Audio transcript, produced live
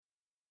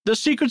The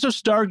Secrets of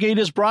Stargate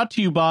is brought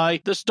to you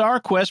by the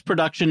StarQuest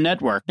Production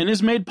Network and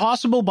is made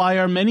possible by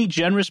our many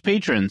generous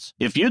patrons.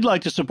 If you'd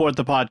like to support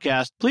the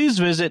podcast, please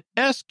visit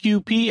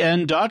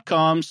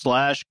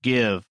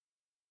sqpn.com/give.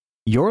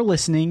 You're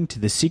listening to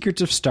The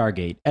Secrets of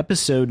Stargate,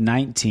 Episode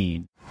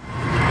 19.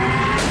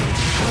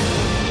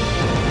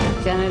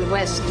 Janet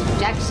West,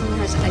 Jackson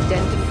has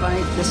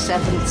identified the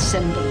seventh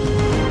symbol.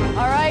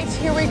 All right,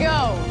 here we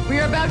go. We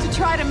are about to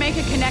try to make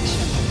a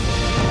connection.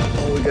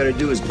 All we gotta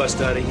do is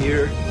bust out of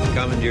here,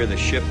 commandeer the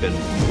ship, and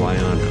fly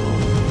on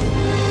home.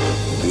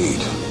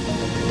 Indeed.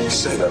 You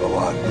say that a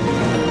lot.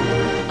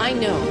 I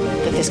know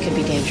that this could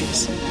be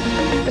dangerous.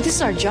 But this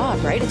is our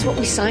job, right? It's what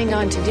we signed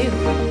on to do.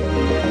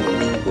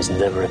 It was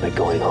never about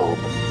going home.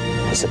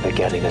 It's about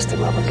getting us to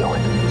where we're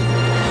going.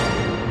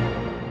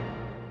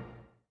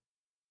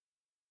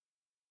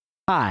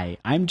 Hi,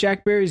 I'm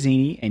Jack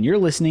Barazzini, and you're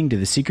listening to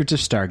The Secrets of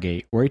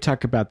Stargate, where we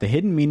talk about the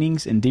hidden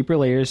meanings and deeper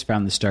layers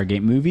found in the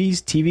Stargate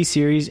movies, TV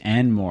series,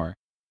 and more.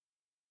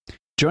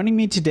 Joining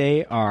me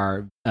today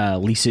are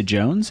Lisa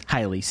Jones.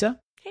 Hi, Lisa.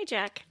 Hey,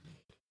 Jack.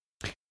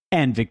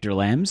 And Victor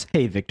Lambs.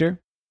 Hey, Victor.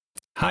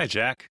 Hi,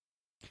 Jack.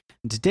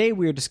 And today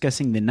we are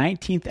discussing the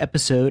 19th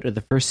episode of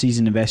the first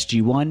season of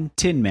SG-1,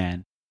 Tin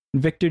Man.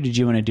 And Victor, did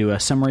you want to do a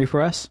summary for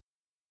us?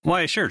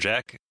 Why, sure,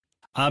 Jack.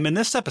 In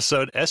this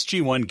episode,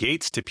 SG-1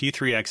 gates to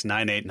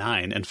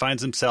P3X-989 and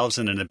finds themselves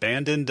in an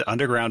abandoned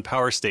underground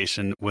power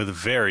station with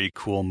very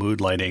cool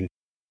mood lighting.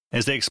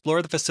 As they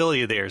explore the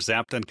facility, they are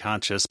zapped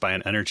unconscious by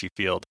an energy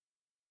field.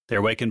 They are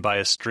awakened by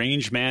a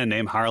strange man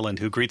named Harlan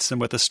who greets them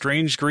with a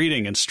strange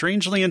greeting and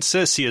strangely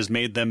insists he has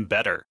made them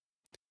better.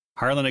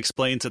 Harlan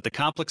explains that the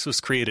complex was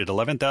created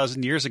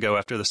 11,000 years ago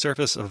after the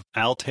surface of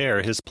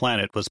Altair, his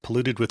planet, was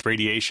polluted with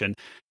radiation,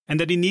 and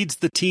that he needs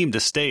the team to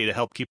stay to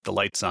help keep the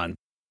lights on.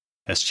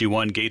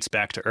 SG-1 gates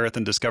back to Earth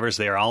and discovers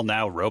they are all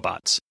now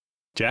robots.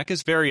 Jack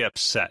is very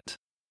upset.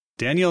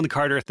 Daniel and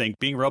Carter think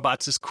being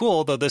robots is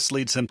cool, though this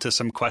leads them to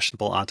some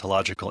questionable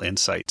ontological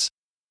insights.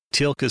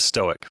 Teal'c is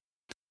stoic.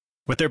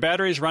 With their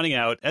batteries running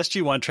out,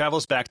 SG-1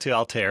 travels back to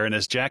Altair, and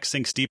as Jack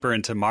sinks deeper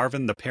into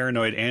Marvin the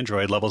paranoid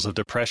android levels of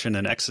depression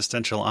and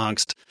existential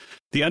angst,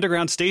 the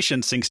underground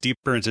station sinks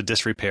deeper into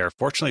disrepair.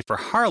 Fortunately for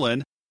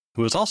Harlan,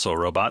 who is also a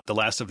robot, the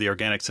last of the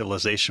organic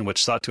civilization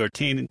which sought to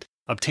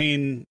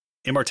obtain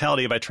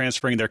immortality by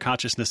transferring their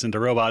consciousness into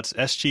robots,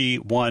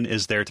 SG-1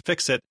 is there to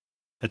fix it,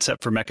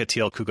 except for Mecha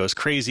Teal'c, who goes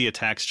crazy,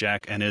 attacks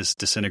Jack, and is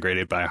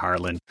disintegrated by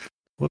Harlan.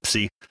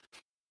 Whoopsie.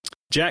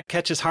 Jack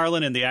catches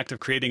Harlan in the act of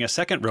creating a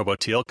second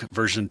Robo-Teal'c,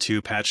 version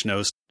 2 patch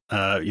nose,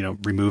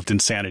 removed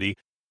insanity,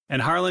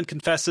 and Harlan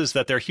confesses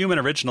that their human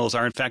originals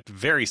are in fact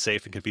very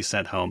safe and can be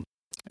sent home.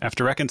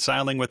 After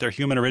reconciling with their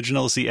human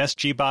originals, the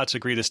SG-bots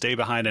agree to stay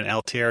behind in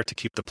Altair to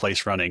keep the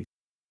place running.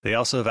 They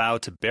also vow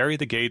to bury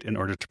the gate in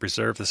order to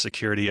preserve the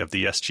security of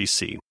the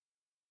SGC.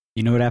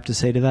 You know what I have to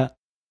say to that?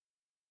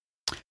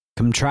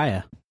 Come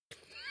try-a.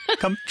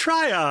 Come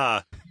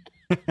try-a.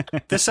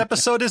 This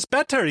episode is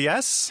better,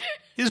 yes?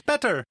 Is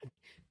better.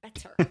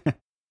 Better.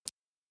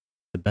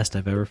 The best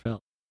I've ever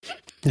felt.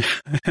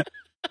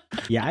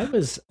 Yeah,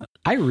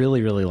 I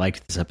really, really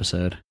liked this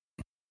episode.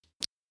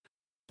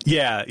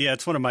 Yeah,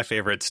 it's one of my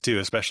favorites too,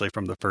 especially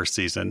from the first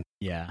season.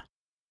 Yeah.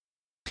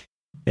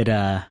 It,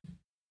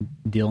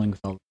 dealing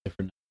with all the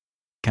different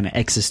kind of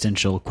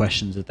existential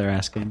questions that they're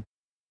asking.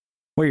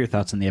 What are your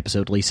thoughts on the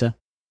episode, Lisa?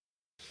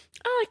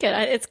 I like it.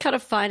 It's kind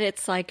of fun.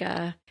 It's like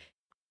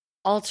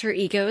alter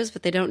egos,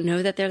 but they don't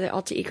know that they're the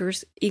alter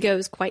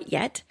egos quite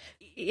yet.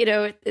 You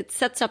know, it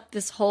sets up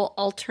this whole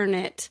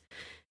alternate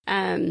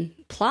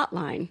plot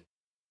line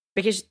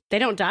because they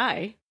don't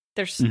die.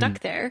 They're stuck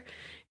there,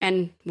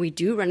 and we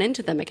do run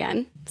into them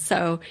again.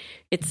 So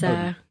it's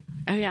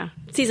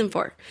season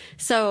 4.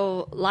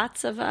 So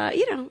lots of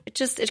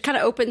it kind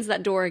of opens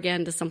that door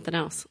again to something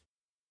else.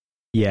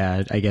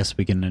 Yeah, I guess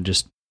we can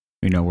just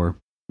we're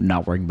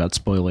not worrying about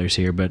spoilers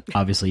here, but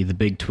obviously the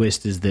big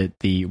twist is that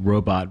the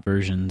robot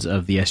versions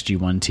of the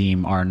SG-1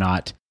 team are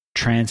not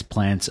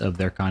transplants of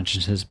their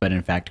consciousness, but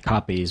in fact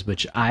copies,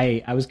 which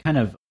I was kind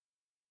of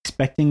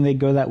expecting they'd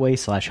go that way /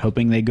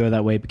 hoping they'd go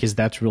that way, because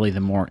that's really the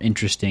more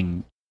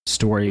interesting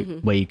story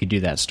way you could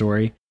do that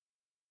story.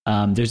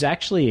 There's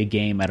actually a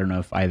game, I don't know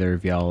if either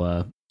of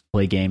y'all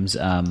play games,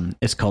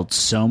 it's called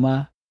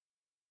Soma,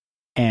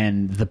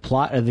 and the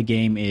plot of the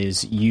game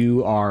is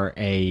you're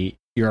a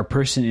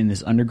person in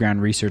this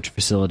underground research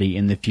facility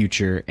in the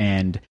future,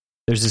 and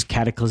there's this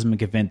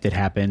cataclysmic event that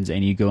happens,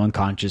 and you go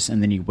unconscious,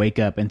 and then you wake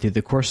up, and through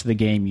the course of the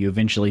game, you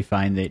eventually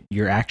find that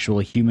your actual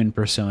human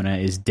persona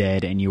is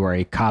dead, and you are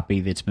a copy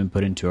that's been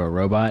put into a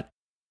robot.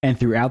 And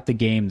throughout the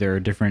game, there are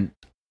different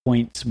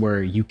points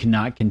where you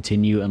cannot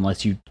continue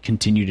unless you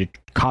continue to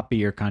copy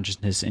your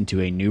consciousness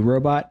into a new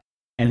robot,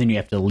 and then you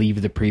have to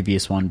leave the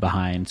previous one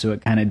behind. So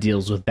it kind of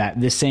deals with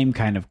the same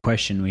kind of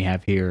question we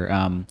have here.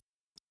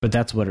 But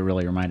that's what it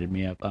really reminded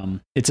me of.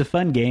 It's a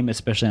fun game,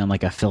 especially on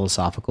like a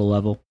philosophical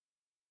level.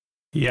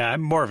 Yeah,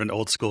 I'm more of an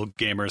old school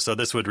gamer, so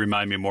this would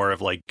remind me more of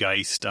like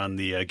Geist on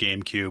the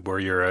GameCube, where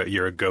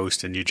you're a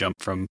ghost and you jump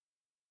from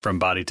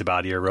body to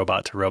body or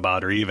robot to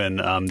robot, or even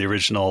the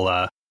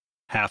original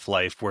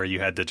Half-Life where you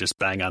had to just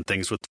bang on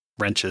things with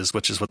wrenches,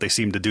 which is what they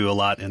seem to do a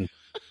lot in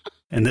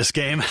this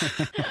game.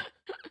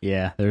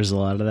 Yeah, there's a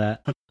lot of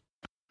that.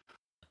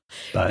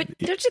 But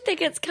don't you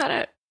think it's kind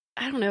of,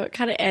 I don't know, it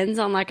kind of ends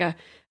on like a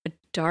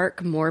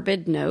dark,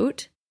 morbid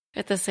note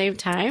at the same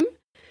time?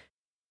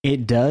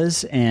 It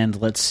does,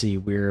 and let's see,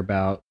 we're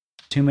about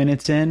 2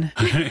 minutes in.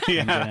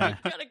 Yeah.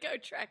 Gotta go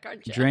track our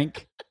Jack.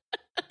 Drink.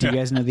 Do you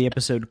guys know the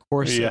episode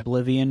Course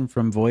Oblivion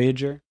from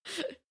Voyager?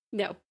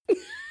 No.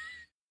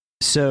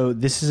 So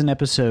this is an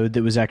episode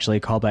that was actually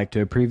a callback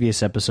to a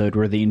previous episode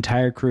where the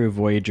entire crew of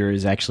Voyager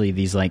is actually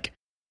these like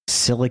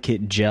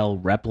silicate gel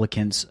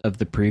replicants of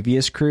the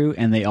previous crew,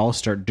 and they all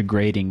start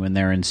degrading when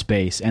they're in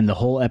space. And the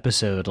whole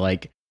episode,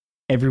 like,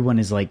 everyone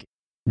is like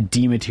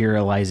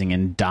dematerializing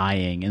and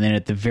dying. And then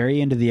at the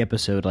very end of the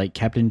episode, like,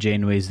 Captain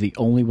Janeway is the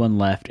only one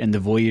left, and the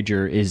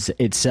Voyager is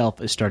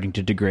itself is starting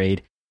to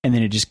degrade. And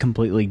then it just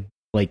completely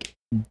like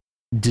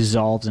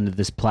dissolves into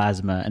this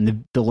plasma,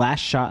 and the last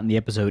shot in the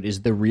episode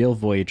is the real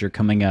Voyager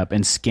coming up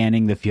and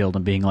scanning the field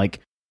and being like,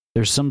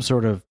 there's some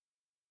sort of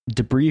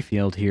debris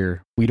field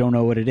here, we don't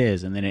know what it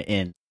is, and then it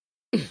ends.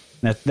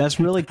 That's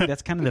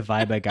kind of the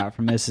vibe I got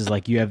from this, is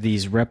like you have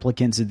these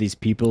replicants of these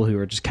people who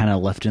are just kind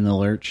of left in the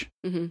lurch.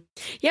 Mm-hmm.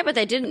 Yeah, but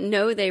they didn't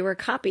know they were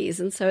copies,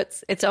 and so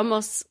it's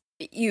almost,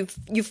 you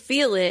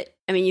feel it.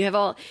 I mean, you have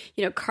all,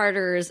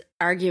 Carter's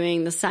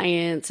arguing the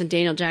science and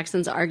Daniel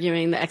Jackson's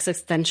arguing the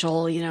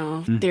existential,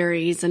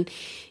 theories. And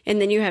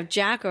then you have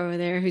Jack over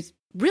there who's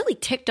really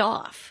ticked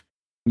off.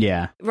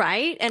 Yeah.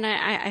 Right. And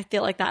I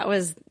feel like that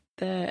was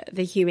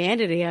the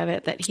humanity of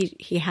it, that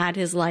he had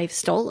his life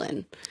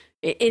stolen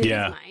in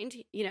his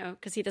mind,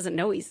 because he doesn't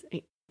know he's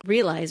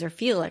realize or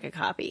feel like a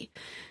copy.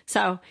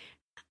 So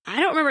I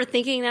don't remember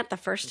thinking that the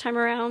first time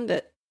around,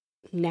 but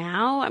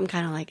now I'm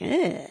kind of like,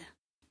 eh.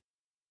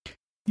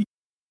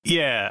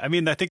 Yeah, I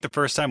mean, I think the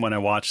first time when I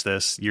watched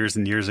this years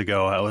and years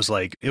ago, I was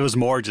like, it was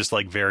more just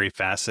like very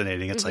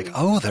fascinating. It's like,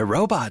 oh, they're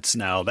robots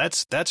now.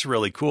 That's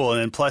really cool.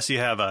 And then plus you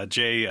have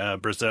Jay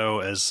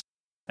Brazeau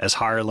as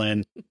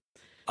Harlan,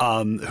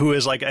 who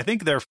is like, I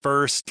think their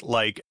first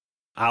like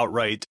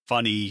outright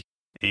funny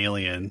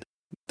alien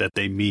that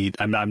they meet.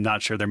 I'm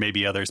not sure, there may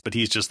be others, but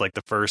he's just like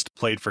the first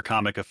played for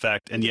comic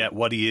effect. And yet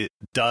what he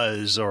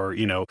does, or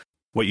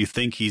what you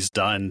think he's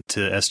done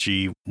to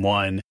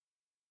SG-1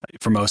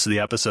 for most of the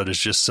episode is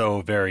just so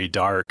very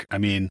dark. I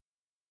mean,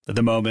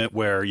 the moment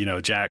where,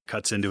 Jack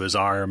cuts into his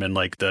arm and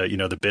like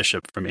the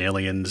bishop from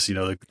Aliens,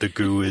 the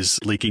goo is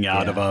leaking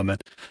out of him.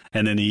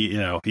 And then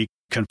he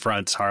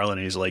confronts Harlan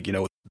and he's like,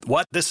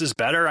 what? This is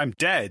better. I'm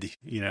dead.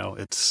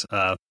 It's,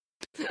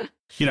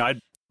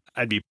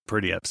 I'd be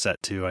pretty upset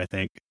too, I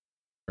think.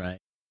 Right.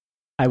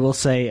 I will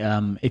say,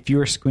 if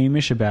you are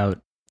squeamish about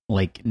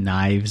like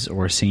knives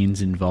or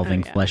scenes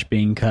involving flesh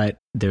being cut,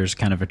 there's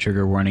kind of a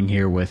trigger warning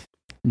here with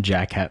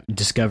Jack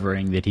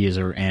discovering that he is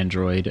an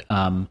android.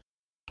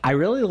 I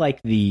really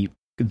like the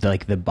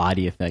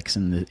body effects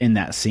in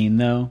that scene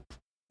though.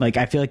 Like,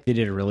 I feel like they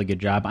did a really good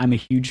job. I'm a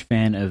huge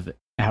fan of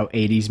how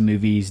 80s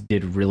movies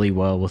did really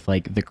well with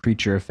like the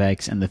creature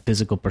effects and the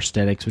physical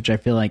prosthetics, which I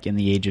feel like in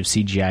the age of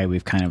CGI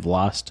we've kind of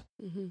lost.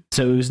 Mm-hmm.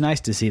 So it was nice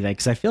to see that,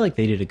 because I feel like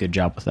they did a good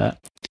job with that.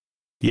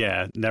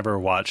 Yeah, never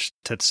watched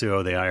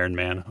Tetsuo the Iron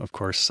Man, of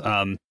course.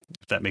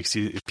 If that makes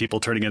you, if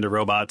people turning into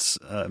robots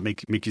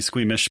make you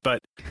squeamish, but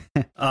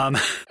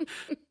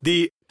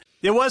it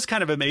was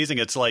kind of amazing.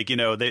 It's like,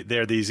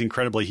 they're these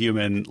incredibly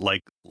human,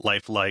 like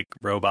lifelike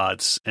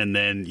robots, and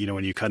then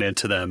when you cut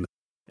into them,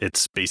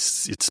 it's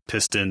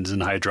pistons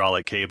and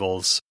hydraulic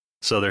cables.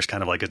 So there's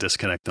kind of like a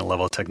disconnect in the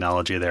level of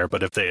technology there.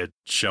 But if they had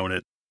shown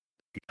it,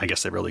 I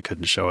guess they really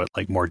couldn't show it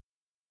like more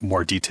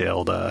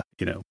detailed,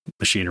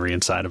 machinery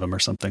inside of them or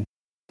something.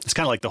 It's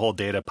kind of like the whole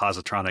Data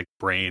positronic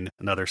brain,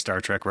 another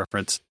Star Trek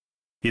reference,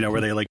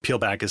 where they like peel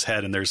back his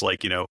head and there's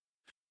like,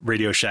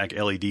 Radio Shack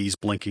LEDs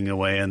blinking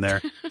away in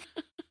there.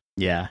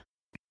 Yeah.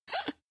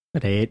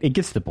 But hey, it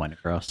gets the point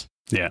across.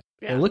 Yeah.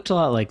 It looked a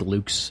lot like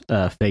Luke's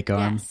fake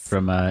arm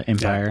from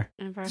Empire.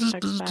 Yeah. Empire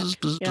Strikes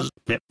Back.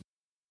 Yep.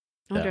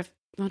 I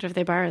wonder if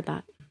they borrowed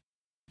that.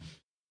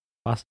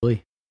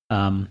 Possibly.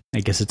 I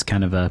guess it's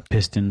kind of a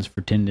pistons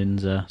for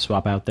tendons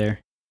swap out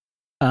there.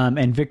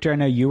 And Victor, I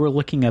know you were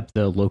looking up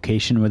the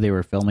location where they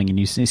were filming, and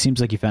it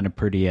seems like you found a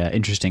pretty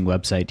interesting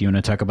website. Do you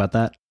want to talk about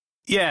that?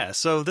 Yeah,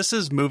 so this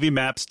is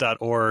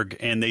moviemaps.org,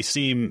 and they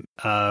seem,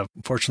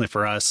 fortunately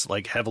for us,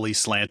 like heavily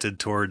slanted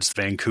towards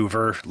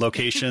Vancouver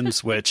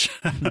locations, which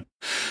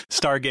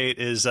Stargate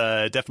is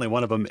definitely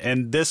one of them.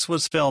 And this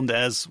was filmed,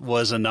 as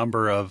was a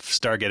number of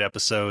Stargate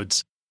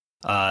episodes,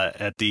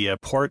 at the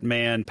Port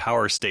Mann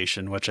Power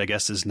Station, which I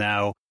guess is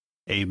now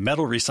a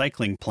metal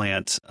recycling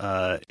plant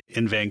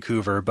in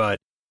Vancouver, but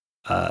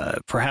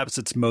perhaps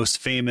its most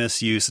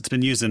famous use, it's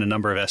been used in a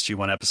number of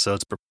SG-1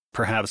 episodes, but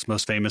perhaps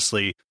most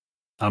famously,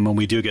 when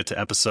we do get to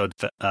episode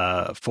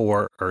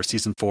 4 or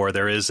season 4,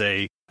 there is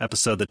a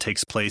episode that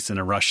takes place in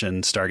a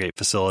Russian Stargate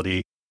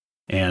facility,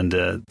 and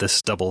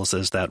this doubles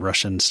as that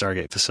Russian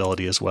Stargate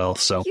facility as well.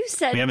 So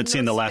we haven't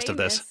seen the last of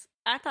this.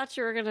 I thought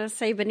you were going to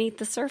say Beneath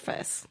the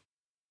Surface.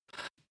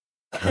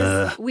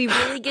 'Cause we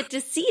really get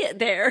to see it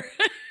there.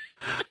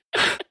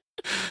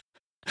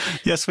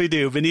 Yes, we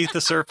do. Beneath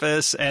the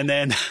surface, and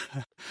then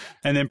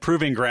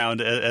proving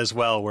ground as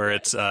well, where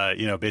it's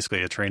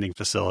basically a training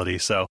facility.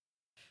 So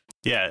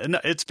yeah,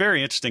 it's a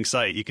very interesting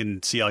site. You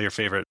can see all your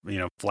favorite,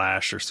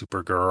 Flash or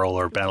Supergirl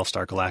or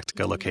Battlestar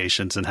Galactica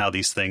locations, and how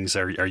these things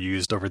are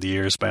used over the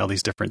years by all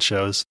these different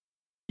shows.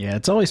 Yeah,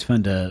 it's always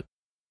fun to,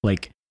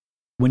 like,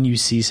 when you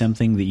see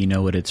something that you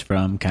know what it's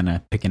from, kind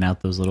of picking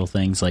out those little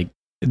things. Like,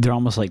 they're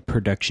almost like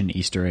production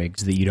Easter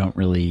eggs that you're not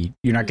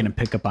going to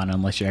pick up on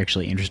unless you're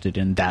actually interested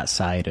in that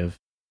side of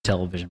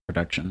television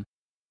production.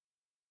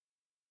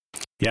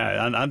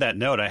 Yeah, on that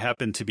note, I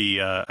happened to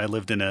be I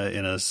lived in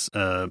a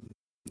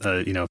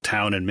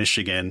town in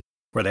Michigan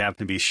where they happened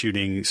to be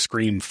shooting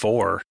Scream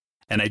 4,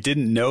 and I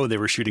didn't know they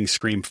were shooting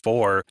Scream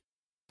 4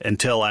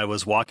 until I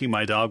was walking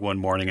my dog one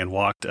morning and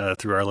walked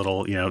through our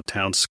little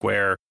town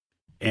square,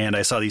 and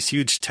I saw these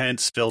huge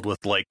tents filled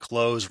with like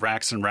clothes,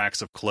 racks and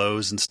racks of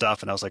clothes and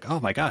stuff, and I was like, oh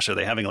my gosh, are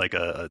they having like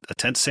a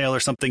tent sale or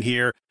something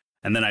here?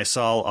 And then I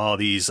saw all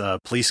these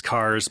police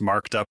cars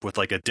marked up with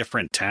like a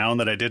different town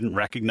that I didn't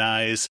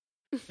recognize.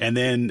 And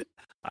then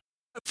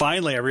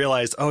finally I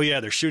realized, oh yeah,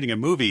 they're shooting a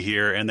movie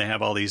here, and they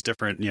have all these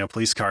different,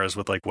 police cars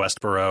with like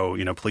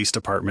Westboro, police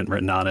department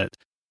written on it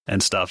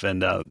and stuff.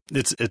 And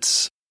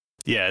it's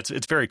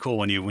very cool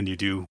when you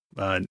do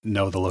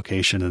know the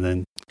location and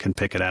then can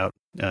pick it out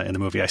in the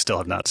movie. I still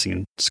have not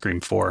seen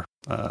Scream 4,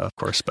 of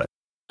course, but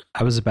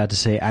I was about to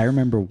say, I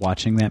remember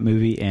watching that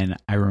movie and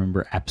I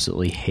remember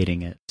absolutely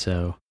hating it.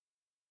 So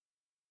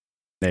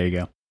there you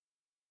go.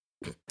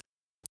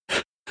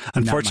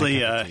 Unfortunately,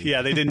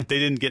 they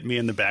didn't get me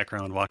in the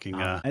background walking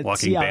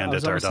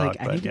Bandit, our dog.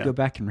 I need to go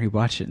back and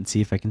rewatch it and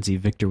see if I can see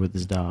Victor with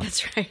his dog.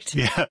 That's right.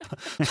 Yeah,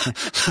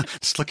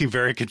 just looking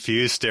very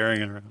confused,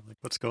 staring around like,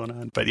 what's going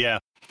on? But yeah,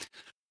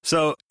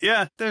 so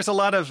yeah, there's a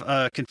lot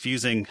of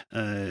confusing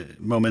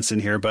moments in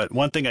here. But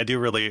one thing I do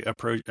really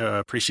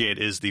appreciate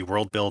is the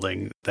world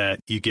building that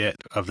you get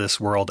of this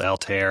world,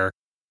 Altair.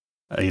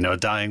 A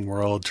dying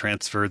world,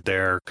 transferred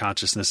their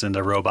consciousness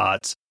into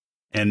robots.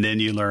 And then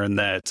you learn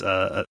that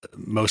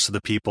most of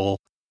the people,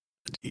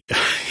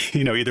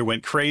 either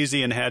went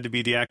crazy and had to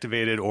be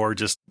deactivated, or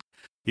just,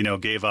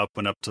 gave up,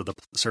 went up to the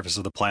surface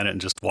of the planet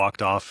and just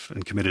walked off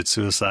and committed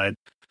suicide.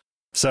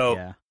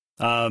 So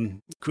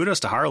kudos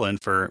to Harlan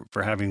for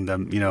having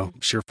them,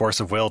 sheer force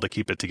of will to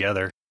keep it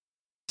together.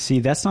 See,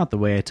 that's not the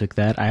way I took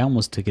that. I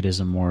almost took it as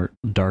a more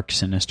dark,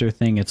 sinister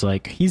thing. It's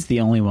like, he's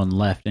the only one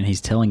left, and he's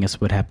telling us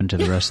what happened to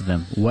the rest of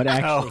them. What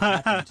actually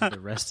happened to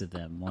the rest of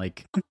them?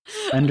 Like,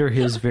 under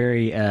his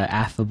very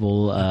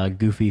affable,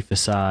 goofy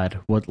facade,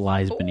 what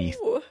lies beneath?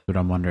 That's what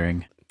I'm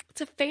wondering.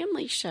 It's a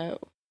family show.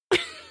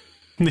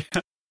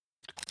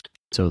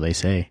 So they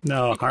say.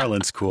 No,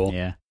 Harlan's cool.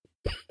 Yeah.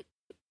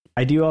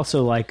 I do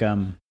also like...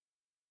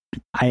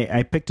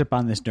 I picked up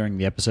on this during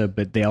the episode,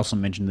 but they also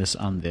mentioned this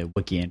on the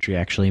wiki entry,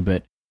 actually,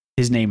 but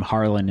his name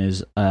Harlan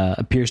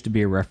appears to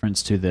be a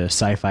reference to the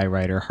sci-fi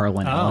writer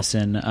Harlan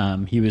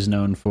Ellison. He was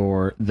known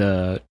for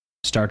the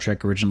Star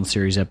Trek original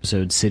series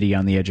episode City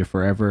on the Edge of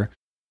Forever.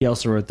 He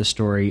also wrote the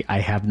story I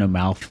Have No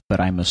Mouth, But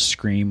I Must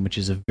Scream, which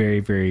is a very,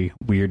 very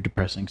weird,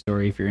 depressing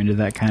story if you're into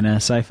that kind of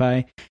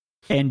sci-fi.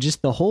 And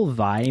just the whole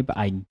vibe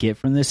I get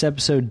from this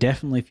episode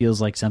definitely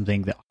feels like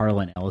something that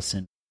Harlan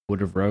Ellison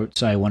would have wrote.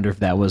 So I wonder if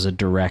that was a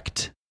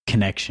direct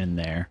connection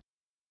there.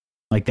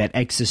 Like that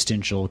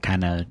existential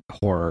kind of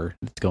horror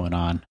that's going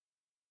on.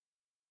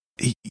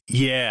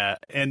 Yeah,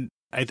 and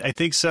I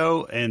think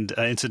so. And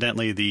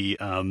incidentally, the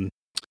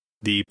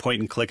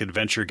point and click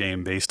adventure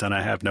game based on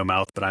I Have No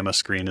Mouth, But I Must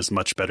Scream is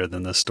much better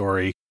than the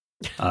story.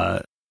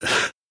 But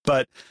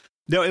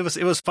no, it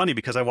was funny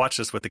because I watched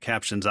this with the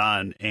captions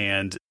on,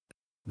 and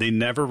they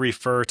never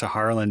refer to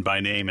Harlan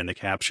by name in the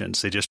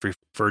captions. They just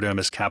refer to him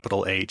as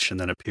capital H and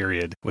then a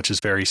period, which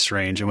is very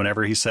strange. And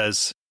whenever he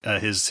says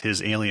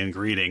his alien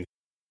greeting,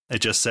 it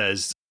just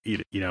says,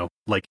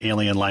 like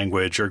alien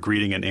language or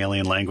greeting in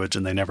alien language,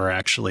 and they never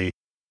actually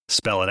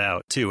spell it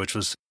out too, which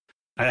was,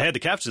 I had the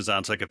captions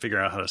on so I could figure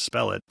out how to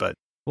spell it, but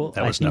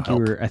that was no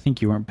help. I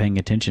think you weren't paying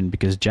attention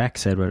because Jack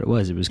said what it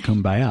was. It was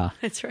Kumbaya.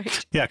 That's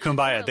right. Yeah,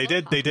 Kumbaya. They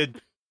did.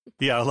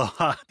 Yeah,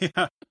 aloha.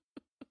 Yeah.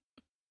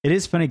 It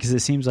is funny because it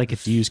seems like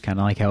it's used kind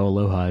of like how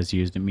aloha is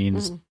used. It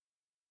means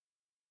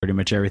pretty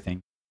much everything.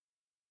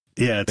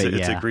 Yeah,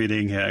 it's a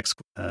greeting,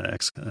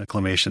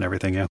 exclamation,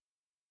 everything, yeah.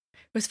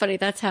 It was funny.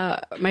 That's how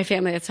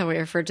we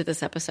referred to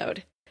this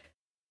episode.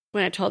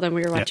 When I told them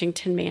we were watching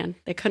Tin Man,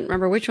 they couldn't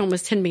remember which one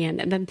was Tin Man.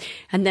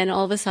 And then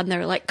all of a sudden they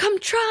were like, come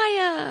try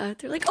ya.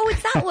 They're like, oh,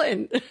 it's that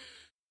one.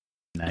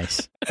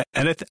 Nice.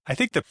 And I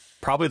think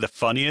probably the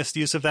funniest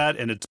use of that,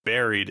 and it's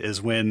buried,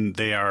 is when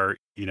they are,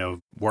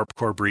 warp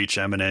core breach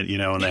imminent,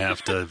 and they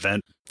have to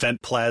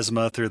vent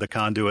plasma through the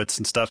conduits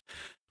and stuff.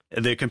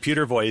 The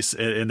computer voice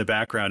in the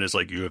background is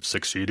like, you have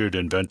succeeded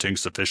in venting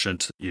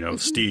sufficient,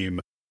 steam.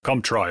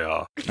 Come try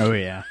ya. Oh,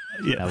 yeah.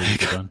 That was a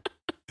good one.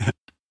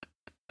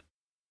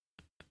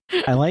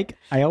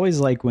 I always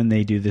like when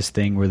they do this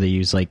thing where they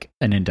use like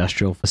an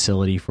industrial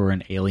facility for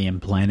an alien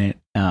planet,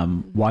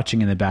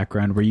 watching in the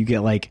background where you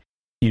get like,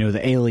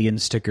 the alien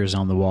stickers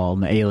on the wall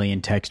and the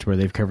alien text where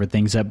they've covered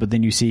things up, but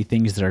then you see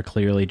things that are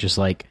clearly just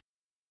like,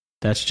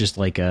 that's just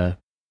like a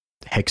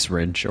hex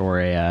wrench or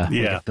like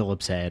a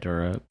Phillips head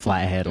or a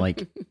flathead,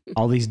 like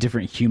all these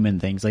different human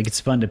things. Like it's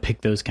fun to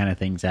pick those kind of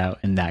things out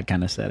in that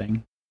kind of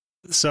setting.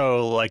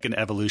 So like an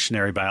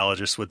evolutionary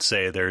biologist would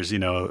say there's,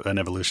 an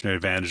evolutionary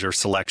advantage or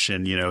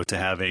selection, to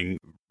having,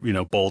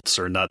 bolts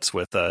or nuts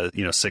with,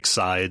 6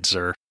 sides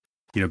or,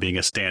 being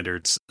a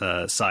standard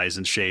size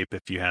and shape.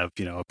 If you have,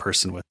 a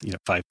person with,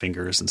 5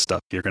 fingers and stuff,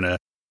 you're going to,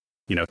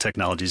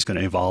 technology is going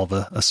to evolve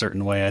a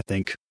certain way, I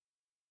think.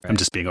 Right. I'm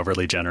just being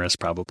overly generous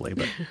probably,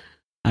 but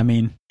I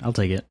mean, I'll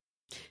take it.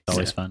 It's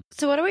always fun.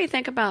 So what do we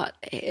think about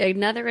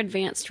another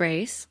advanced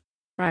race,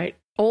 right?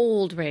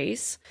 Old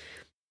race.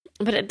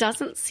 But it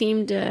doesn't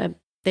seem to,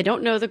 they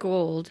don't know the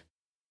Goa'uld,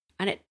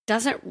 and it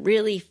doesn't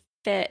really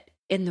fit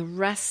in the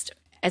rest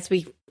as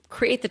we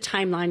create the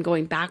timeline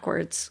going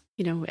backwards,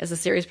 as the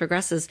series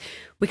progresses,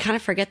 we kind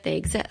of forget they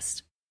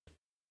exist.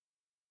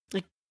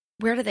 Like,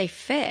 where do they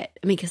fit?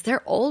 I mean, because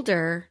they're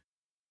older.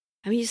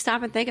 I mean, you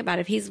stop and think about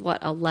it. If he's,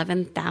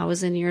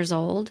 11,000 years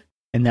old?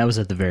 And that was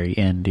at the very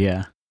end,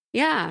 yeah.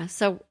 Yeah,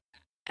 so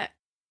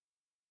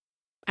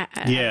I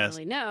don't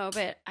really know,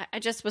 but I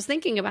just was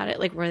thinking about it,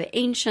 like we're the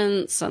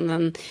ancients, and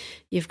then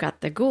you've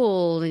got the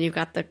Goa'uld, and you've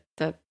got the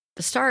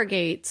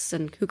Stargates,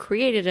 and who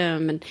created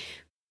them, and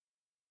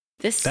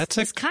this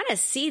kind of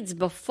seeds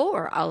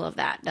before all of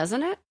that,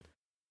 doesn't it?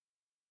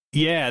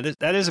 Yeah,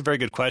 that is a very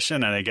good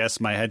question, and I guess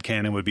my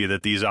headcanon would be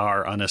that these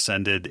are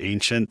unascended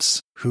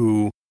ancients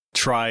who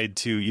tried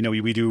to,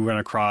 we do run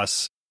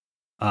across,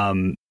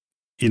 the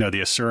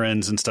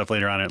Asurans and stuff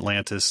later on in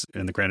Atlantis,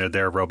 and granted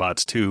they're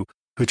robots too,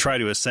 who try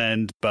to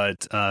ascend,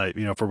 but,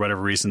 for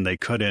whatever reason they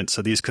couldn't.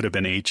 So these could have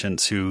been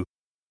ancients who,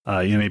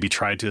 maybe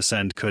tried to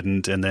ascend,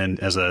 couldn't, and then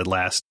as a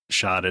last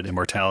shot at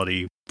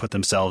immortality, put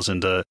themselves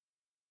into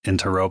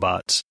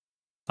robots.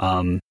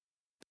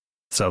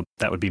 So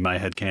that would be my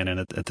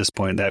headcanon at this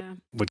point. That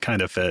would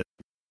kind of fit.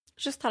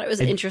 Just thought it was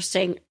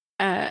interesting,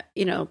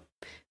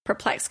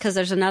 perplexed, because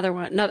there's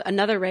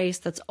another race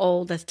that's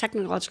old, that's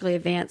technologically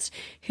advanced,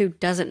 who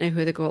doesn't know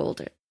who the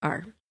Goa'uld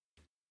are.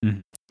 Mm-hmm.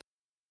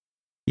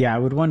 Yeah, I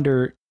would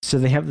wonder, so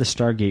they have the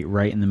Stargate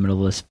right in the middle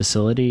of this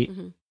facility,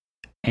 mm-hmm.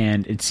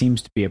 and it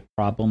seems to be a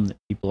problem that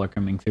people are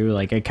coming through.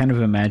 Like, I kind of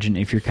imagine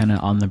if you're kind of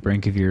on the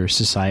brink of your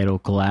societal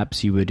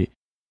collapse, you would,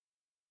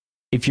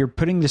 if you're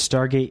putting the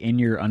Stargate in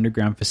your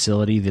underground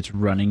facility that's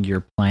running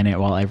your planet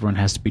while everyone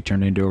has to be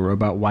turned into a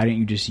robot, why don't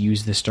you just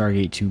use the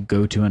Stargate to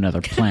go to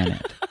another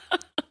planet?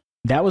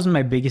 That was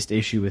my biggest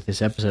issue with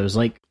this episode. It was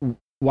like,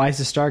 why is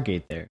the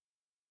Stargate there?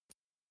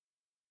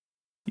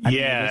 I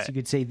guess you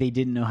could say they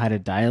didn't know how to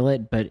dial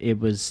it, but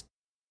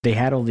they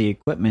had all the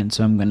equipment,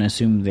 so I'm going to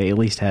assume they at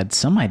least had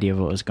some idea of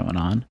what was going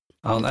on.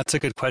 Oh, that's a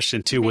good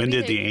question, too. When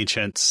did the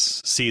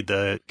ancients seed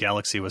the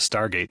galaxy with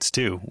Stargates,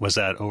 too? Was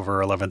that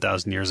over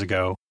 11,000 years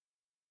ago?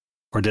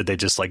 Or did they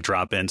just,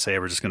 drop in, say,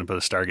 we're just going to put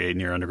a Stargate in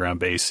your underground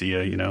base, see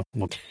ya,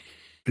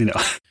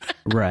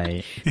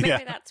 Right. Maybe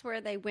that's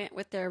where they went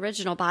with their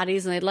original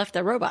bodies, and they left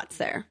their robots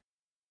there.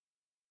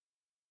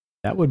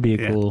 That would be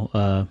a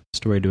cool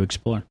story to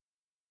explore.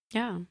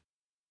 Yeah.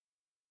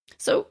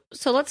 So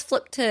let's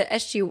flip to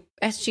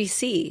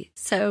SGC.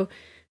 So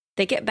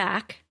they get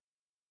back.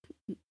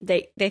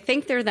 They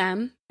think they're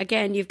them.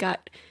 Again, you've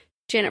got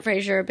Janet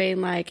Fraser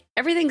being like,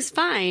 everything's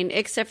fine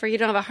except for you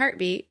don't have a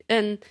heartbeat.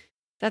 And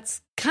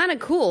that's kind of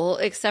cool,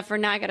 except for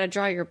now I got to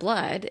draw your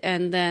blood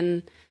and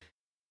then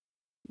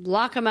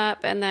lock them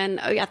up and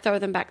then, throw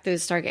them back through the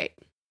Stargate.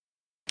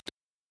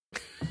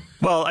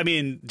 Well, I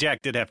mean,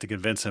 Jack did have to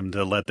convince him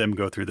to let them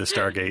go through the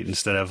Stargate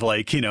instead of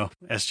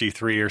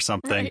SG3 or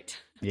something. Right.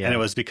 Yeah. And it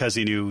was because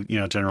he knew,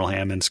 General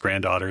Hammond's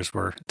granddaughters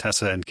were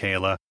Tessa and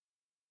Kayla,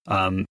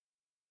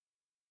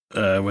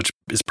 which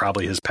is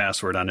probably his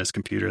password on his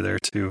computer there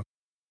too.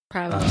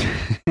 Probably.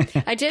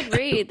 I did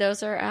read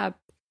those are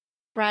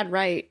Brad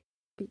Wright.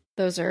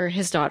 Those are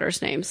his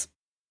daughter's names.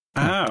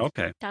 Ah,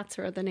 okay. That's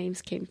where the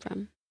names came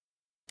from.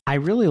 I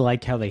really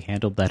liked how they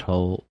handled that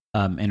whole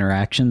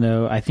interaction,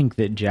 though. I think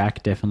that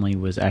Jack definitely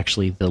was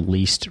actually the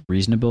least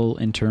reasonable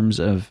in terms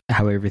of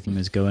how everything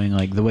was going.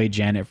 Like the way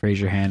Janet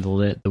Fraser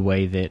handled it, the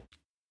way that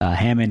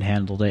Hammond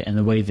handled it, and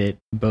the way that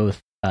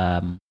both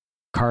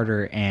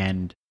Carter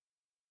and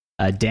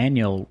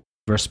Daniel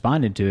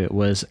responded to it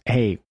was,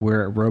 hey,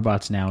 we're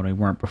robots now and we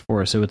weren't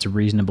before, so it's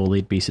reasonable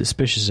they'd be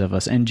suspicious of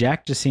us. And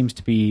Jack just seems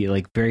to be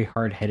very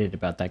hard-headed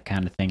about that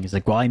kind of thing. He's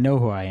like, well, I know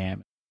who I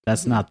am.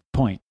 That's not the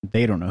point.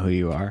 They don't know who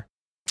you are.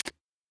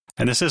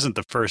 And this isn't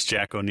the first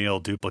Jack O'Neill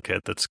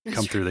duplicate that's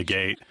come through the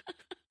gate.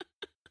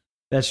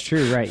 That's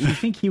true, right? You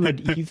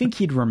think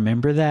he'd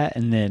remember that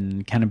and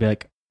then kind of be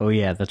like, oh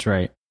yeah, that's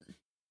right.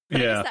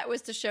 But I guess that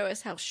was to show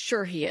us how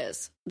sure he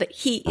is that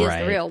he is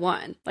the real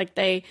one. Like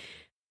they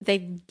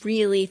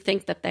really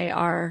think that they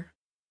are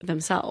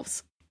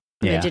themselves.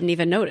 Yeah. They didn't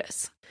even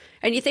notice.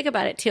 And you think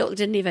about it, Teal'c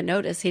didn't even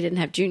notice he didn't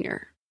have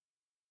Junior.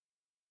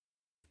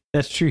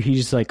 That's true. He's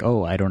just like,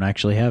 oh, I don't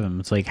actually have him.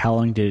 It's like, how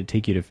long did it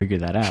take you to figure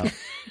that out?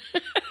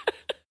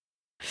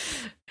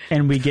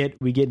 And we get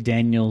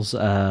Daniel's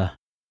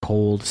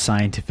cold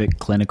scientific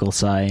clinical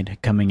side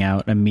coming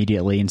out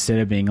immediately. Instead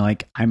of being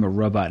like, I'm a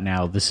robot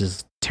now, this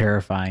is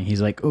terrifying.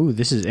 He's like, oh,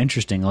 this is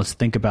interesting. Let's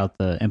think about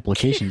the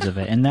implications of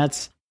it. And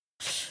that's,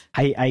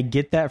 I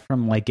get that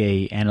from like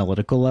a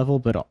analytical level,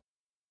 but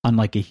on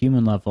like a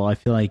human level, I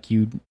feel like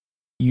you'd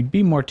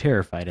be more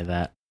terrified of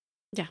that.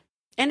 Yeah.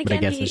 And But I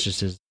again, guess it's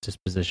just his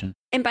disposition.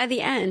 and by the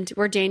end,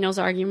 where Daniel's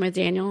arguing with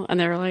Daniel, and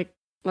they're like,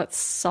 let's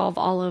solve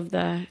all of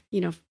the,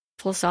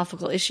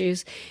 philosophical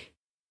issues.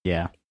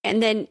 Yeah.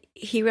 And then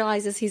he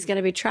realizes he's going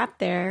to be trapped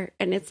there.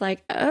 And it's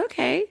like,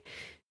 okay.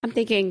 I'm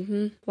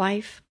thinking,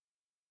 wife,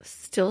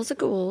 still is a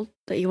ghoul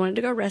that you wanted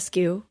to go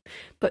rescue.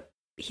 But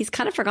he's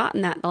kind of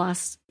forgotten that the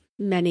last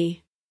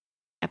many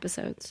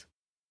episodes.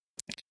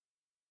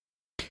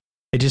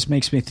 It just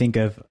makes me think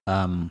of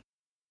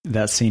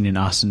that scene in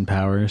Austin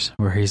Powers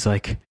where he's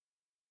like,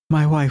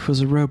 my wife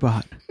was a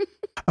robot.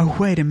 Oh,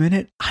 wait a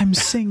minute. I'm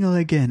single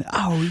again.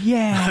 Oh,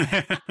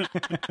 yeah.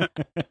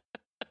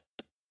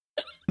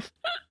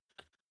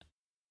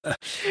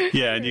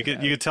 Yeah, and you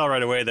could tell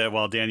right away that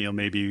while Daniel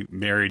may be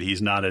married,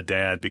 he's not a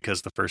dad,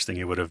 because the first thing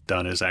he would have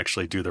done is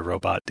actually do the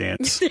robot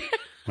dance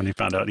when he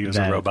found out he was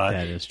a robot.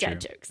 That is true. Dad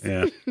jokes.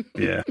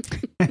 Yeah.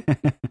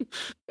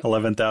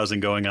 11,000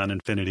 going on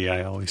infinity,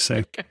 I always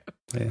say.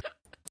 Yeah.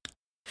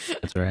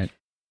 That's right.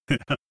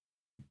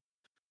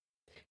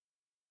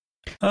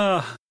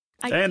 I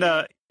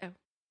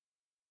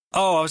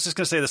was just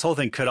gonna say, this whole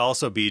thing could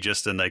also be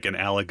just an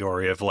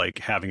allegory of like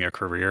having a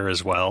career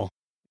as well.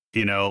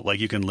 Like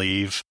you can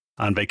leave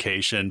on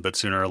vacation, but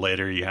sooner or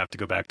later you have to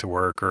go back to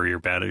work, or your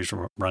batteries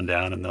run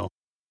down and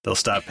they'll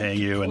stop paying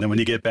you. And then when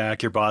you get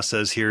back, your boss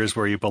says, here's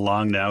where you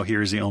belong now.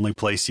 Here's the only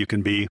place you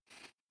can be.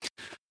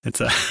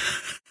 It's a...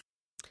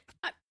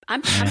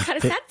 I'm kind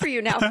of sad for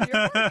you now. For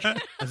your work.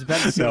 I was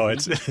about to say, No,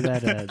 it's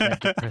that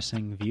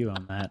depressing view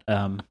on that.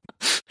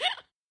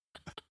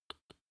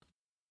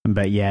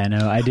 But yeah,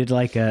 no, I did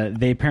like,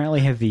 they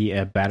apparently have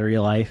the battery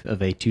life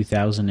of a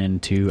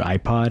 2002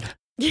 iPod.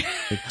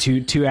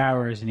 Like 2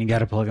 hours and you got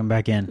to plug them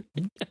back in.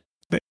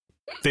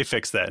 They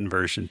fix that in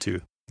version 2.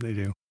 They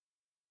do.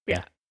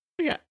 Yeah.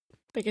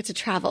 They get to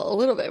travel a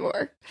little bit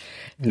more.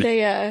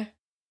 They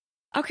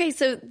okay,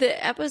 so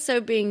the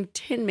episode being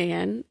Tin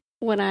Man,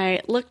 when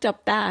I looked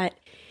up that,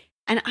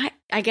 and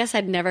I guess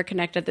I'd never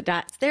connected the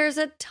dots. There's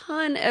a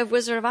ton of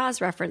Wizard of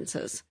Oz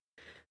references.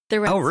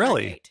 Oh,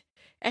 really?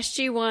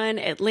 SG-1,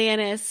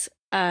 Atlantis.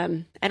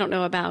 I don't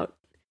know about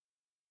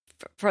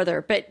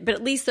further, but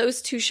at least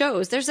those two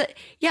shows.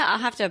 I'll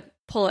have to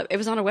pull it. It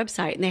was on a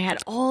website, and they had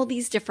all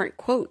these different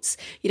quotes.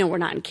 We're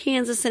not in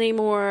Kansas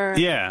anymore.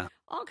 Yeah.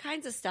 All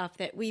kinds of stuff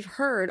that we've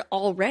heard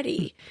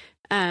already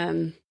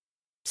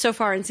so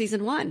far in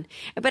season 1.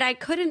 But I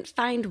couldn't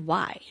find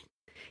why.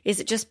 Is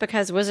it just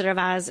because Wizard of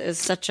Oz is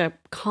such a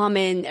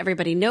common,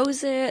 everybody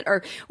knows it?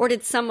 Or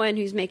did someone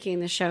who's making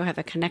the show have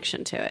a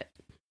connection to it?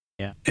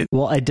 Yeah.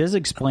 Well, it does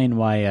explain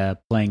why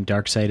playing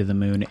Dark Side of the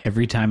Moon,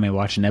 every time I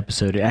watch an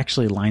episode, it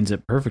actually lines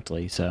up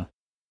perfectly. So,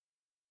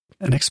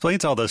 and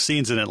explains all those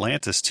scenes in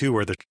Atlantis too,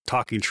 where the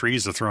talking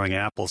trees are throwing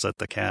apples at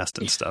the cast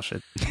and stuff.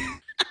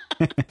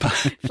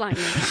 Flying.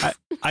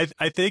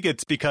 I think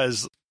it's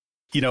because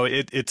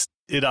it's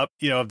up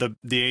the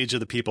age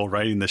of the people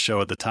writing the show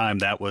at the time.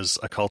 That was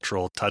a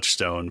cultural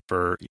touchstone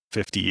for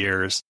 50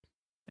 years.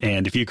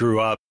 And if you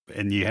grew up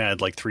and you had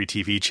like 3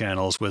 TV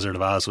channels, Wizard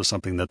of Oz was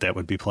something that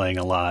would be playing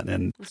a lot.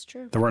 And that's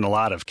true. There weren't a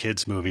lot of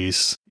kids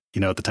movies.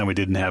 At the time we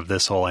didn't have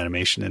this whole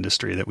animation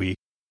industry that we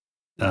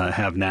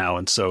have now.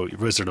 And so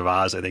Wizard of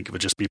Oz, I think it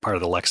would just be part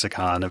of the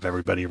lexicon of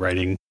everybody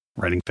writing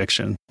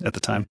fiction at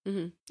the time.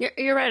 Mm-hmm.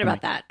 You're right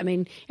about that. I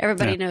mean,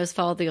 everybody knows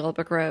Follow the Old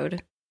Brick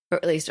Road, or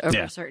at least over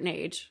a certain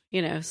age,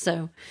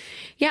 So,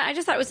 yeah, I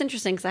just thought it was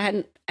interesting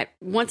because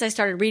once I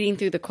started reading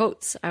through the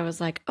quotes, I was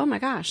like, oh my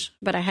gosh,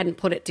 but I hadn't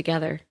put it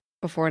together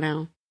before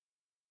now.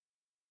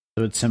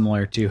 So it's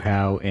similar to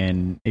how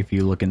if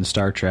you look in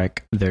Star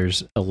Trek,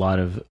 there's a lot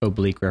of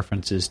oblique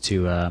references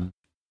to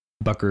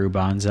Buckaroo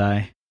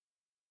Banzai.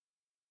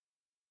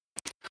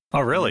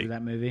 Oh, really?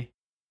 Remember that movie?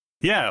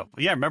 Yeah,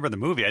 I remember the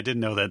movie. I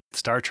didn't know that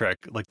Star Trek,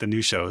 like the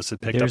new shows,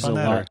 had picked There's up on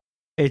a that. lot.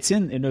 It's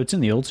in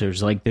the old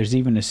series. Like there's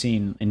even a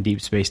scene in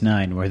Deep Space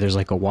Nine where there's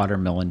like a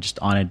watermelon just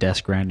on a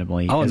desk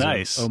randomly. Oh, as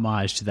nice. a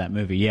homage to that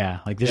movie. Yeah,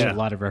 like there's a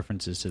lot of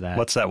references to that.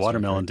 What's that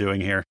watermelon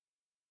doing here?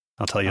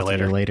 I'll tell you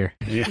later.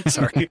 Yeah,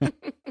 sorry.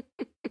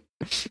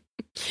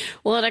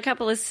 Well, in a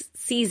couple of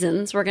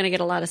seasons, we're going to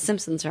get a lot of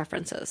Simpsons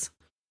references.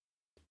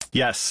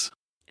 Yes.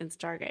 In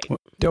Stargate.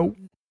 Dope.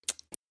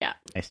 Yeah.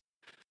 Nice.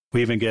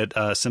 We even get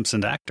a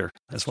Simpson actor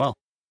as well.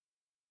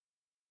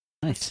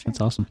 Nice. That's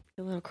awesome.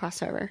 A little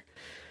crossover.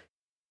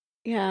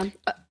 Yeah.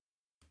 Oh,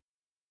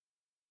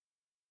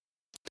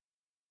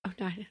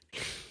 no. I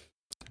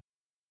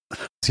was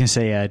going to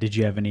say, did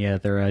you have any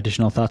other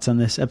additional thoughts on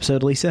this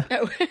episode, Lisa?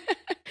 Oh.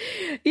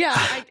 Yeah,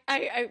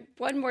 I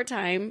one more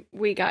time,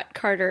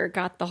 Carter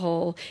got the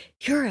whole,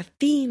 you're a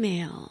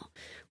female,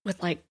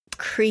 with like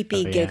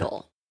creepy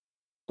giggle.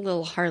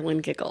 little Harlan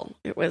giggle.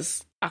 It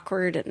was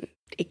awkward and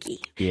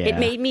icky. Yeah. It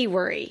made me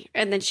worry.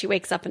 And then she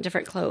wakes up in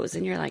different clothes,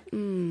 and you're like,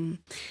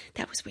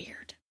 that was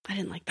weird. I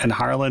didn't like that. And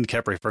Harlan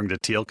kept referring to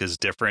Teal'c as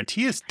different.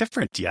 He is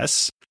different,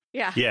 yes.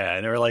 Yeah. Yeah,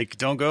 and they were like,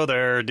 don't go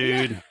there,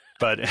 dude. Yeah.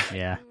 But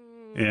Yeah.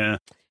 yeah.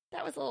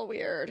 That was a little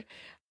weird.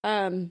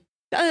 Other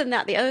than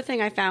that, the other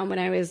thing I found when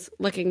I was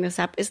looking this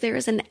up is there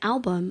is an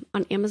album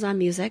on Amazon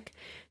Music,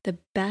 the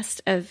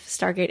best of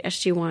Stargate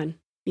SG-1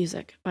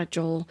 music by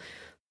Joel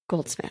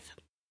Goldsmith.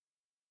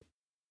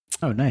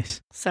 Oh,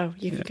 nice. So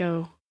you could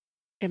go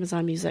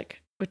Amazon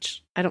Music,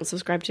 which I don't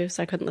subscribe to,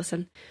 so I couldn't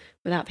listen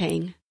without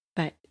paying,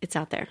 but it's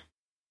out there.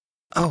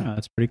 Oh,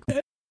 that's pretty cool.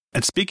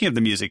 And speaking of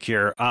the music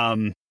here,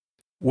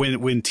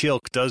 when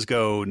Teal'c does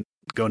go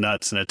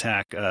nuts and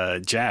attack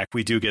Jack,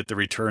 we do get the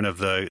return of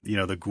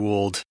the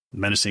Gould,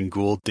 menacing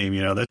Gould theme,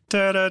 the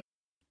da-da,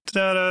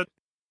 da-da,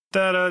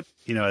 da-da,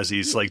 as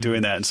he's like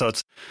doing that. And so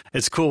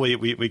it's cool.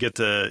 We get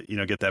to,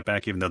 get that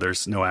back, even though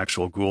there's no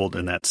actual Gould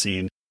in that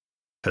scene,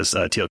 because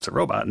Teal'c's a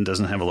robot and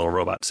doesn't have a little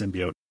robot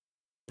symbiote,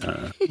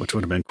 which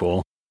would have been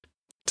cool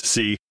to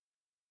see.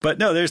 But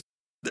no,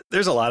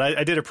 there's a lot.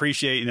 I did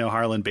appreciate,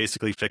 Harlan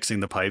basically fixing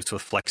the pipes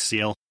with Flex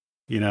Seal,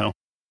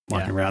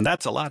 walking around.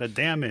 That's a lot of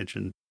damage.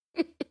 And,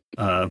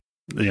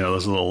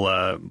 those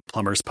little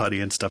plumber's putty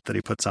and stuff that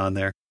he puts on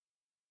there.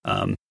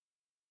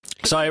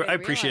 So I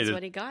appreciated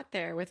what he got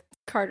there with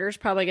Carter's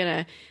probably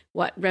going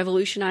to,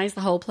 revolutionize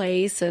the whole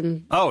place.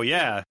 And oh,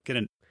 yeah.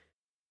 Get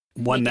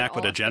one neck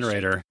with a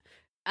generator. Efficient.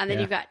 And then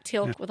you've got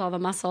Teal'c with all the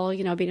muscle,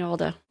 being able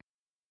to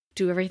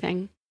do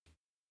everything.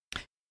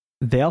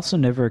 They also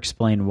never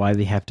explain why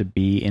they have to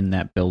be in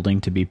that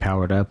building to be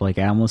powered up. Like,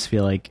 I almost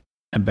feel like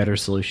a better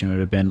solution would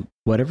have been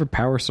whatever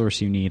power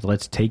source you need,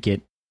 let's take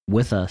it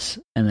with us,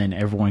 and then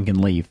everyone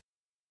can leave.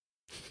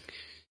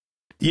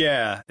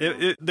 Yeah,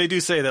 they do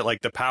say that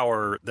like the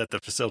power that the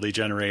facility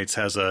generates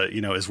has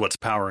is what's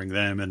powering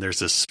them, and there's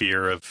this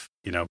sphere of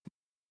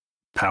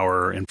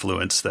power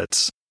influence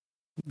that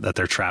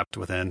they're trapped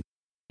within.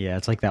 Yeah,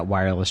 it's like that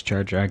wireless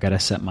charger. I gotta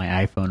set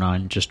my iPhone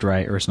on just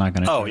right, or it's not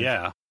gonna. Oh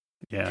yeah.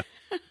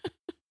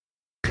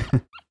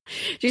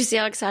 Did you see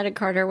how excited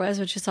Carter was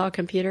when she saw a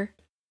computer?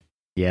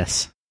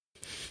 Yes.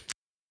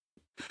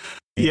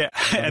 Yeah,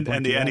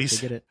 and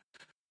the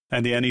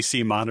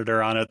NEC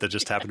monitor on it that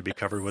just happened to be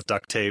covered with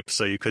duct tape,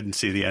 so you couldn't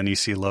see the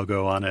NEC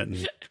logo on it.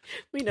 And,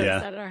 we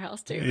noticed that at our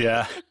house too.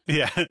 Yeah.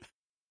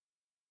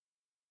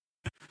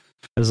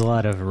 There's a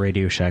lot of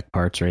Radio Shack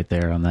parts right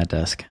there on that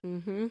desk.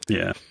 Mm-hmm.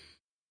 Yeah.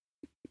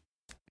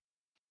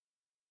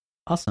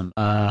 Awesome.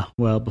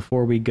 Well,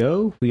 before we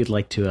go, we'd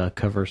like to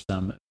cover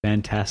some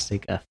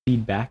fantastic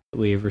feedback that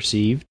we have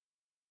received.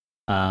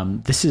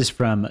 This is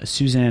from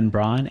Suzanne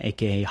Braun,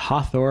 aka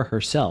Hathor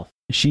herself.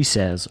 She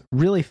says,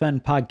 "Really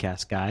fun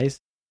podcast, guys.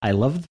 I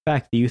love the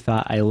fact that you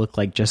thought I looked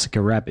like Jessica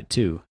Rabbit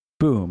too.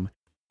 Boom.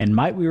 And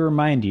might we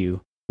remind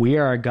you, we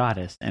are a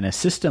goddess and a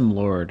system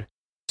lord,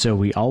 so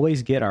we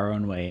always get our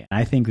own way." And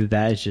I think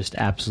that is just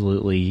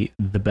absolutely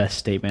the best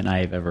statement I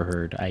have ever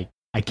heard.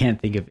 I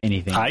can't think of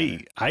anything.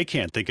 I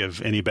can't think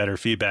of any better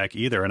feedback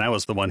either. And I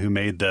was the one who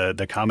made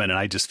the comment, and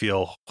I just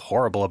feel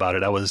horrible about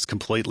it. I was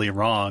completely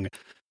wrong,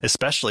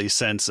 especially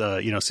since,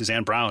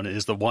 Suzanne Braun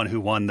is the one who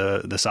won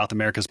the South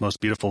America's Most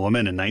Beautiful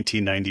Woman in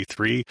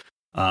 1993.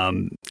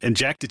 And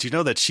Jack, did you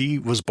know that she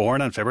was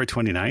born on February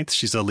 29th?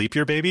 She's a leap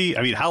year baby.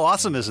 I mean, how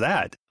awesome is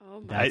that?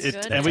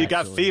 And we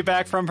got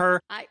feedback from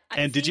her.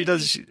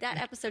 That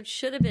episode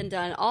should have been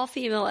done all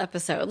female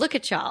episode. Look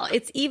at y'all.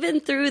 It's even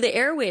through the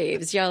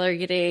airwaves. Y'all are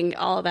getting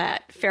all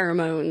that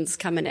pheromones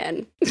coming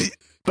in.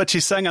 But she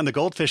sang on the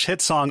Goldfish hit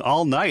song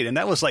All Night, and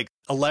that was like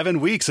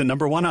 11 weeks and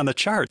 #1 on the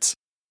charts.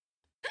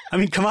 I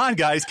mean, come on,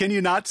 guys. Can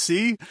you not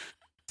see?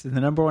 It's the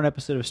 #1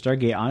 episode of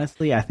Stargate.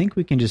 Honestly, I think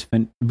we can just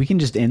end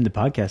the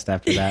podcast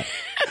after that.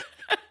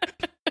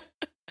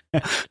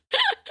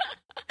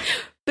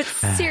 But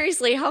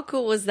seriously, how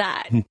cool was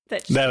that?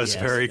 That was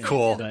very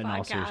cool.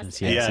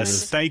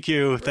 Yes, thank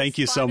you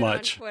so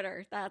much. On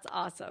Twitter, that's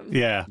awesome.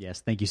 Yeah.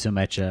 Yes, thank you so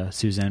much,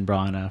 Suzanne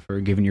Braun,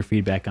 for giving your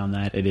feedback on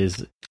that.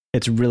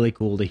 It's really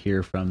cool to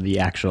hear from the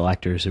actual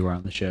actors who are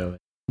on the show.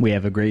 We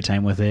have a great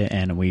time with it,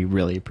 and we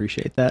really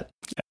appreciate that.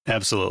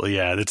 Absolutely,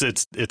 yeah.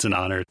 It's an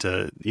honor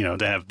to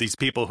have these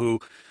people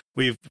who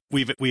we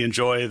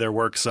enjoy their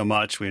work so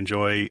much. We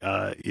enjoy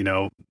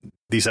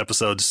these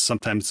episodes.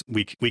 Sometimes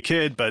we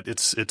kid, but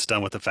it's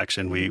done with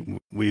affection.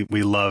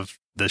 We love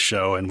this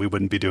show, and we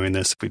wouldn't be doing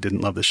this if we didn't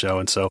love the show.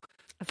 And so,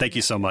 thank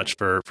you so much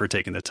for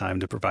taking the time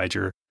to provide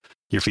your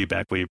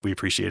feedback. We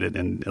appreciate it,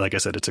 and like I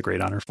said, it's a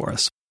great honor for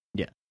us.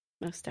 Yeah,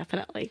 most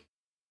definitely.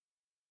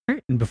 All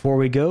right, and before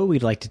we go,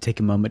 we'd like to take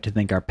a moment to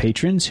thank our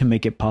patrons who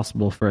make it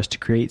possible for us to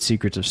create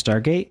Secrets of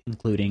Stargate,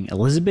 including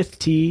Elizabeth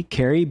T,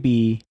 Carrie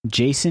B,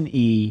 Jason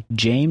E,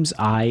 James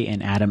I,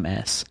 and Adam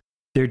S.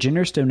 Their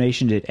generous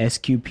donations at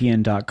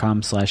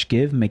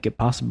sqpn.com/give make it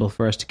possible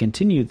for us to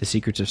continue the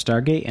Secrets of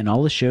Stargate and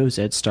all the shows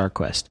at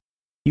StarQuest.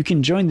 You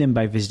can join them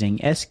by visiting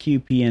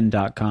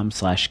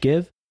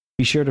sqpn.com/give.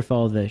 Be sure to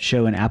follow the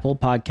show in Apple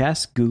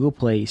Podcasts, Google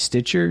Play,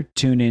 Stitcher,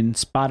 TuneIn,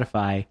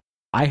 Spotify,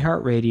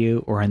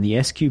 iHeartRadio, or on the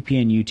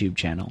SQPN YouTube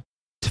channel.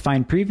 To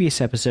find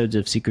previous episodes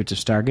of Secrets of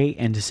Stargate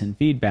and to send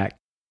feedback,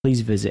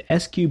 please visit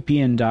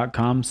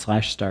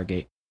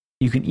sqpn.com/Stargate.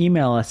 You can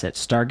email us at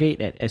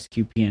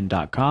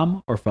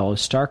stargate@sqpn.com or follow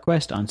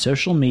StarQuest on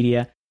social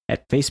media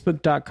at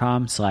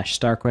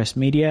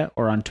facebook.com/StarQuestMedia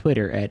or on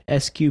Twitter at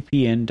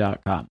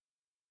sqpn.com.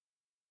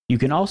 You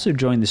can also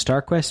join the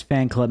StarQuest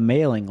fan club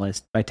mailing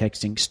list by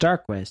texting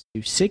StarQuest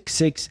to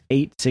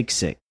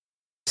 66866.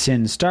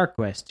 Send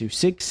StarQuest to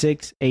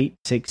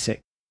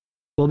 66866.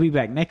 We'll be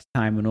back next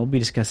time when we'll be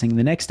discussing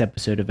the next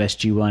episode of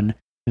SG-1,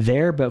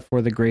 There But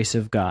For the Grace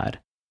of God.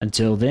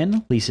 Until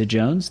then, Lisa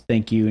Jones,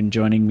 thank you in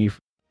joining me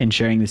and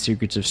sharing the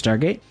secrets of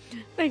Stargate.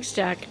 Thanks,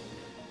 Jack.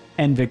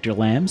 And Victor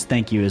Lambs,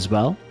 thank you as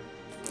well.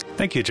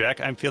 Thank you, Jack.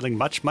 I'm feeling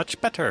much,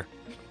 much better.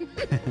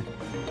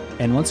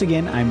 And once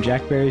again, I'm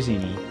Jack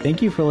Barazzini.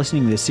 Thank you for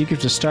listening to the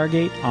Secrets of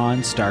Stargate on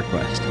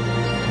StarQuest.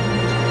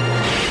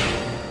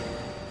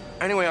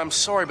 Anyway, I'm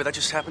sorry, but that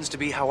just happens to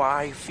be how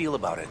I feel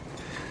about it.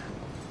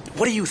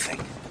 What do you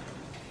think?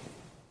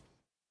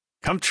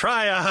 Come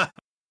try